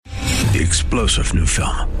The explosive new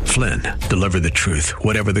film, Flynn, deliver the truth,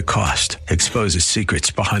 whatever the cost, exposes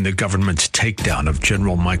secrets behind the government's takedown of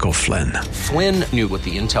General Michael Flynn. Flynn knew what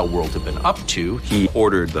the intel world had been up to. He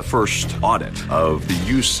ordered the first audit of the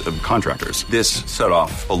use of contractors. This set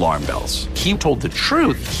off alarm bells. He told the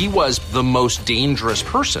truth. He was the most dangerous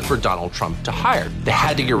person for Donald Trump to hire. They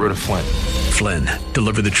had to get rid of Flynn. Flynn,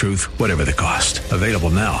 deliver the truth, whatever the cost. Available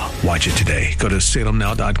now. Watch it today. Go to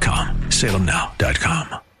salemnow.com.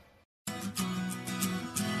 salemnow.com.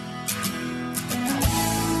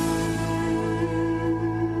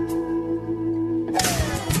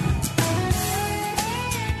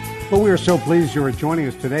 Well, we are so pleased you are joining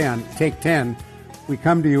us today on Take 10. We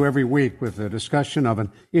come to you every week with a discussion of an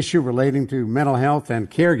issue relating to mental health and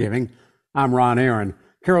caregiving. I'm Ron Aaron.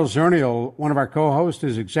 Carol Zernial, one of our co-hosts,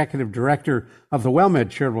 is Executive Director of the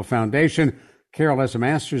WellMed Charitable Foundation. Carol has a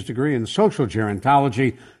master's degree in social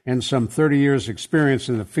gerontology and some 30 years experience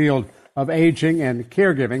in the field of aging and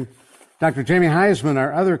caregiving. Dr. Jamie Heisman,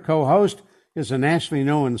 our other co-host, is a nationally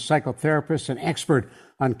known psychotherapist and expert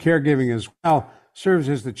on caregiving as well, serves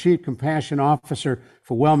as the Chief Compassion Officer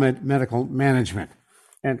for WellMed Medical Management.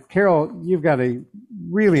 And Carol, you've got a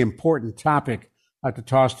really important topic to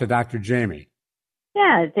toss to Dr. Jamie.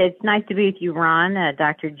 Yeah, it's nice to be with you, Ron,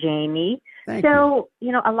 Dr. Jamie. Thank you.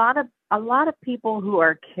 You know, a lot of people who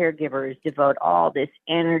are caregivers devote all this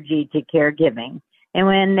energy to caregiving, and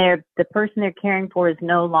when the person they're caring for is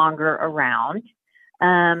no longer around,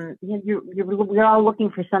 you're all looking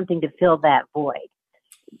for something to fill that void.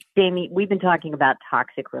 Jamie, we've been talking about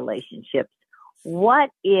toxic relationships.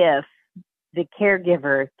 What if the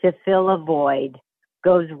caregiver, to fill a void,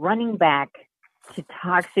 goes running back to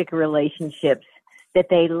toxic relationships that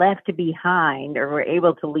they left behind or were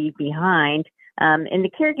able to leave behind in the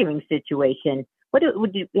caregiving situation?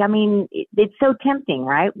 It's so tempting,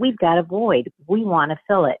 right? We've got a void. We want to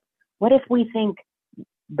fill it. What if we think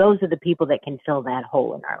those are the people that can fill that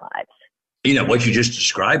hole in our lives? You know, what you just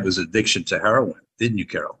described was addiction to heroin, didn't you,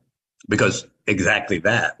 Carol? Because exactly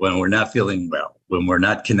that, when we're not feeling well, when we're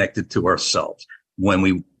not connected to ourselves, when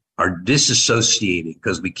we are disassociated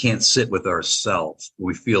because we can't sit with ourselves,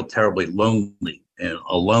 we feel terribly lonely and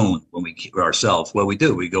alone when we keep ourselves, what we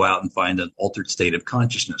do, we go out and find an altered state of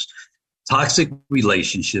consciousness. Toxic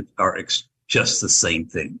relationships are just the same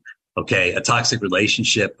thing. Okay. A toxic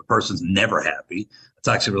relationship, a person's never happy. A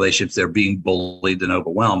toxic relationship, they're being bullied and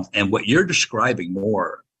overwhelmed. And what you're describing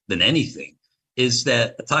more than anything is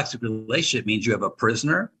that a toxic relationship means you have a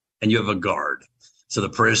prisoner and you have a guard. So the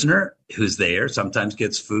prisoner who's there sometimes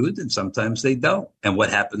gets food and sometimes they don't. And what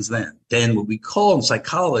happens then? Then what we call in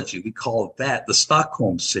psychology, we call that the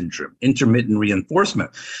Stockholm syndrome, intermittent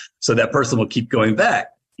reinforcement. So that person will keep going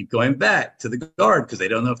back to the guard because they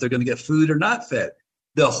don't know if they're going to get food or not fed.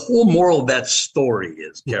 The whole moral of that story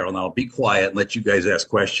is, Carol, and I'll be quiet and let you guys ask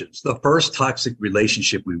questions. The first toxic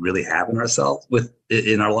relationship we really have in our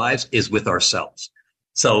lives is with ourselves.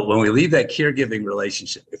 So when we leave that caregiving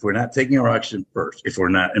relationship, if we're not taking our action first, if we're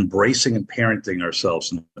not embracing and parenting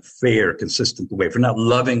ourselves in a fair, consistent way, if we're not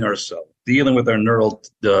loving ourselves, dealing with our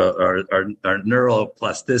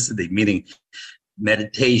neuroplasticity, meaning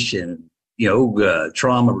meditation, yoga,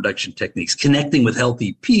 trauma reduction techniques, connecting with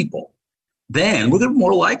healthy people, then we're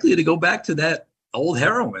more likely to go back to that old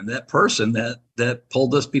heroin, that person that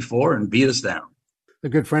pulled us before and beat us down. A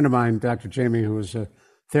good friend of mine, Dr. Jamie, who is a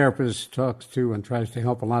therapist, talks to and tries to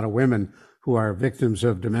help a lot of women who are victims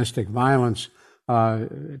of domestic violence,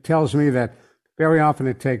 tells me that very often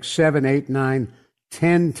it takes 7, 8, 9,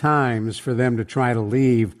 10 times for them to try to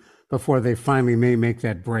leave before they finally may make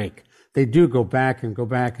that break. They do go back and go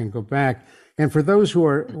back and go back. And for those who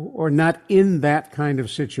are not in that kind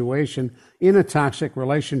of situation, in a toxic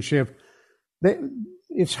relationship,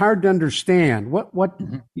 it's hard to understand. What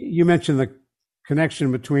mm-hmm. You mentioned the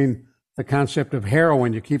connection between the concept of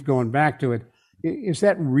heroin, you keep going back to it. Is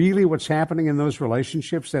that really what's happening in those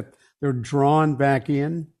relationships, that they're drawn back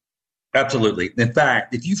in? Absolutely. In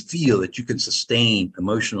fact, if you feel that you can sustain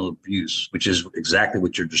emotional abuse, which is exactly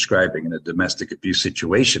what you're describing in a domestic abuse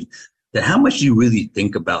situation, then how much do you really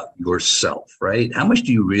think about yourself, right? How much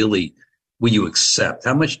do you really, will you accept?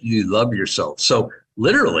 How much do you love yourself? So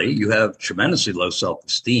literally, you have tremendously low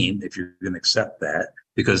self-esteem if you're going to accept that,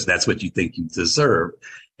 because that's what you think you deserve.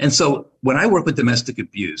 And so when I work with domestic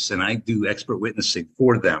abuse and I do expert witnessing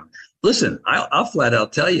for them, listen, I'll flat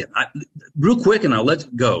out tell you, real quick, and I'll let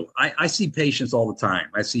it go. I see patients all the time.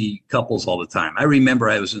 I see couples all the time. I remember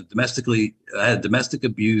I had a domestic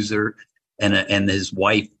abuser and his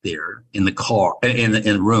wife there in the car, in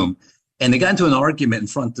the room, and they got into an argument in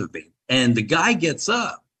front of me. And the guy gets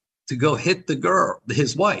up to go hit the girl,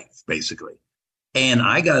 his wife, basically. And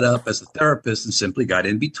I got up as a therapist and simply got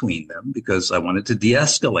in between them because I wanted to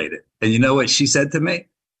de-escalate it. And you know what she said to me?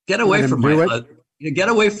 Get away from get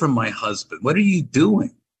away from my husband. What are you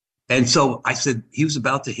doing? And so I said, he was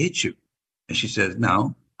about to hit you. And she said,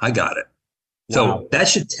 no, I got it. Wow. So that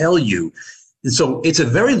should tell you. So it's a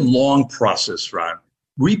very long process, Ron.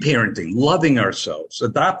 Reparenting, loving ourselves,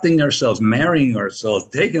 adopting ourselves, marrying ourselves,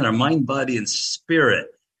 taking our mind, body, and spirit,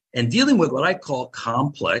 and dealing with what I call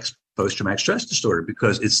complex post-traumatic stress disorder,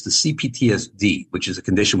 because it's the CPTSD, which is a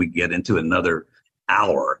condition we get into another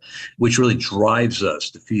hour, which really drives us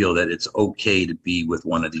to feel that it's okay to be with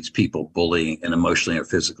one of these people bullying and emotionally or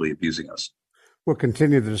physically abusing us. We'll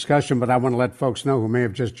continue the discussion, but I want to let folks know who may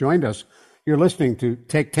have just joined us. You're listening to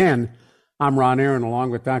Take 10. I'm Ron Aaron, along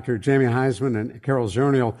with Dr. Jamie Heisman and Carol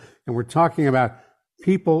Zernial, and we're talking about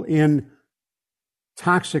people in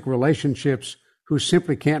toxic relationships who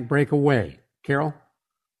simply can't break away. Carol?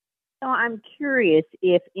 So I'm curious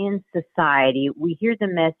if in society we hear the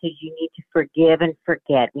message you need to forgive and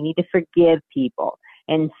forget. We need to forgive people.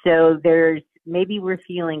 And so maybe we're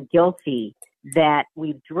feeling guilty that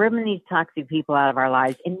we've driven these toxic people out of our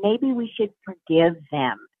lives, and maybe we should forgive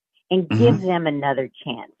them and give them another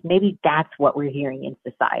chance. Maybe that's what we're hearing in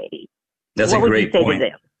society. That's a great point.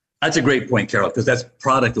 That's a great point, Carol, because that's a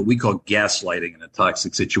product that we call gaslighting in a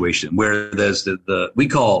toxic situation, where there's we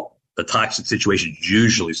call the toxic situation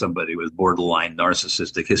usually somebody with borderline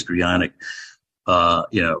narcissistic, histrionic,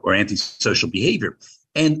 or antisocial behavior.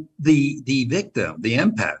 And the victim, the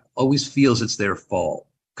empath, always feels it's their fault,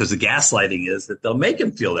 because the gaslighting is that they'll make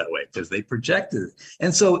them feel that way because they projected it.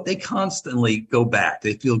 And so they constantly go back.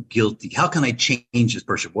 They feel guilty. How can I change this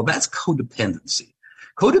person? Well, that's codependency.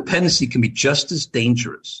 Codependency can be just as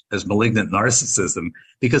dangerous as malignant narcissism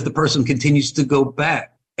because the person continues to go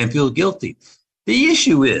back and feel guilty. The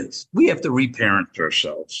issue is we have to reparent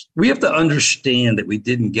ourselves. We have to understand that we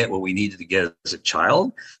didn't get what we needed to get as a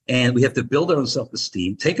child, and we have to build our own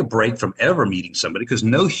self-esteem, take a break from ever meeting somebody, because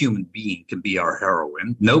no human being can be our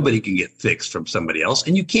heroine. Nobody can get fixed from somebody else,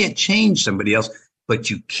 and you can't change somebody else, but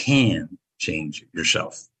you can change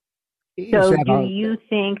yourself. So do you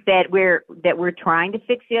think that we're trying to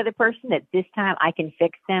fix the other person, that this time I can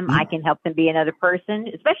fix them, I can help them be another person,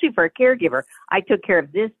 especially for a caregiver? I took care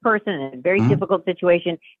of this person in a very difficult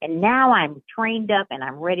situation, and now I'm trained up and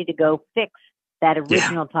I'm ready to go fix that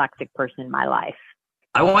original toxic person in my life.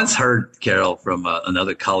 I once heard, Carol, from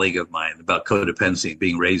another colleague of mine about codependency,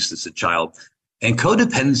 being raised as a child. And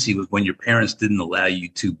codependency was when your parents didn't allow you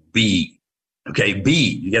to be. Okay, be,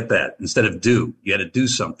 you get that, instead of do. You had to do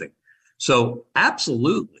something. So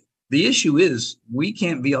absolutely. The issue is we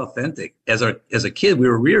can't be authentic. As a kid, we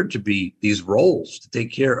were reared to be these roles, to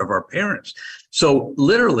take care of our parents. So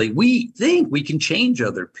literally, we think we can change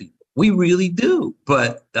other people. We really do.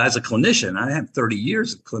 But as a clinician, I have 30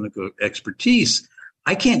 years of clinical expertise.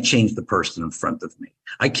 I can't change the person in front of me.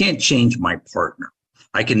 I can't change my partner.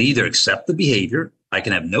 I can either accept the behavior, I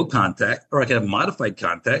can have no contact, or I can have modified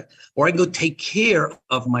contact, or I can go take care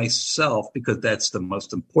of myself, because that's the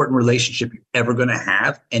most important relationship you're ever going to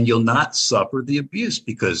have. And you'll not suffer the abuse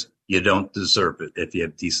because you don't deserve it if you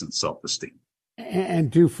have decent self-esteem.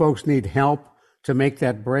 And do folks need help to make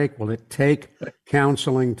that break? Will it take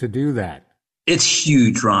counseling to do that? It's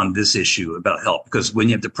huge, Ron, this issue about help, because when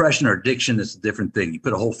you have depression or addiction, it's a different thing. You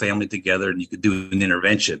put a whole family together and you could do an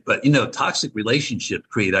intervention. But, toxic relationships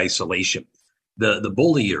create isolation. The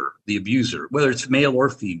bullier, the abuser, whether it's male or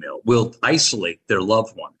female, will isolate their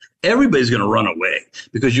loved one. Everybody's going to run away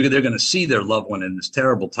because they're going to see their loved one in this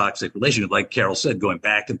terrible toxic relationship, like Carol said, going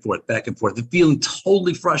back and forth, and feeling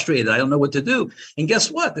totally frustrated. I don't know what to do. And guess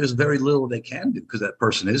what? There's very little they can do because that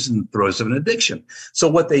person is in the throes of an addiction. So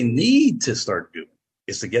what they need to start doing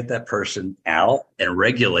is to get that person out and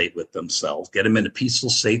regulate with themselves, get them in a peaceful,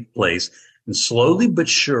 safe place, and slowly but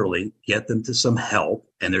surely get them to some help.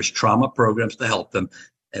 And there's trauma programs to help them.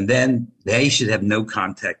 And then they should have no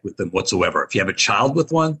contact with them whatsoever. If you have a child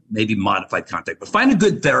with one, maybe modified contact. But find a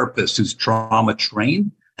good therapist who's trauma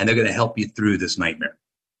trained, and they're going to help you through this nightmare.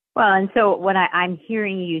 Well, and so what I'm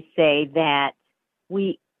hearing you say that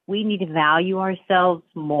we need to value ourselves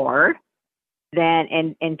more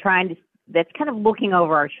than and trying to, that's kind of looking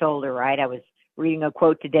over our shoulder, right? I was reading a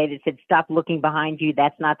quote today that said, "Stop looking behind you.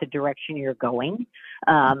 That's not the direction you're going."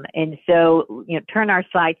 And so, turn our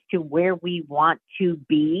sights to where we want to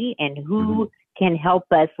be and who can help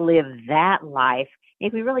us live that life.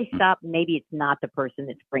 If we really stop, maybe it's not the person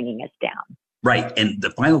that's bringing us down. Right. And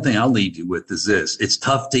the final thing I'll leave you with is this. It's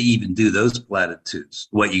tough to even do those platitudes.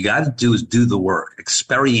 What you got to do is do the work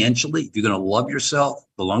experientially. If you're going to love yourself,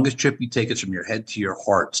 the longest trip you take is from your head to your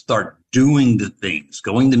heart. Start doing the things,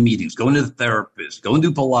 going to meetings, going to the therapist, going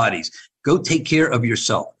to Pilates. Go take care of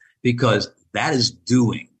yourself, because that is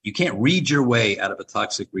doing. You can't read your way out of a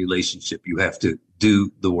toxic relationship. You have to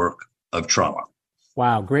do the work of trauma.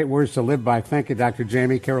 Wow. Great words to live by. Thank you, Dr.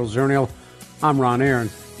 Jamie. Carol Zernial. I'm Ron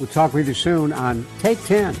Aaron. We'll talk with you soon on Take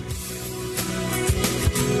 10.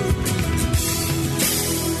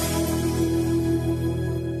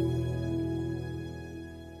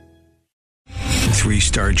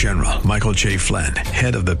 Three-star General Michael J. Flynn,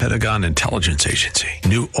 head of the Pentagon Intelligence Agency,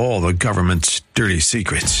 knew all the government's dirty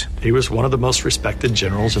secrets. He was one of the most respected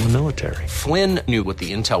generals in the military. Flynn knew what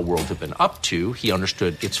the intel world had been up to. He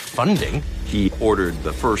understood its funding. He ordered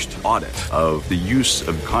the first audit of the use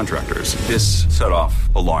of contractors. This set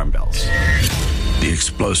off alarm bells. The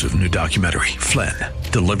explosive new documentary, Flynn,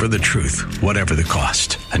 Deliver the Truth, Whatever the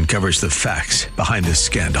Cost, uncovers the facts behind this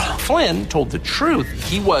scandal. Flynn told the truth.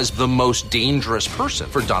 He was the most dangerous person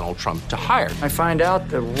for Donald Trump to hire. I find out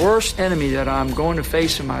the worst enemy that I'm going to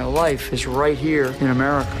face in my life is right here in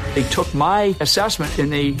America. They took my assessment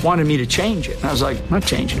and they wanted me to change it. And I was like, I'm not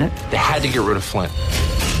changing it. They had to get rid of Flynn.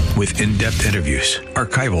 With in-depth interviews,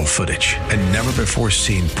 archival footage, and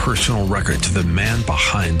never-before-seen personal records of the man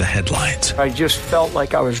behind the headlines. I just felt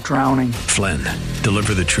like I was drowning. Flynn,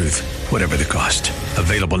 Deliver the Truth, Whatever the Cost.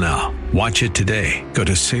 Available now. Watch it today. Go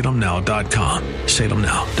to salemnow.com.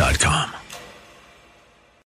 salemnow.com.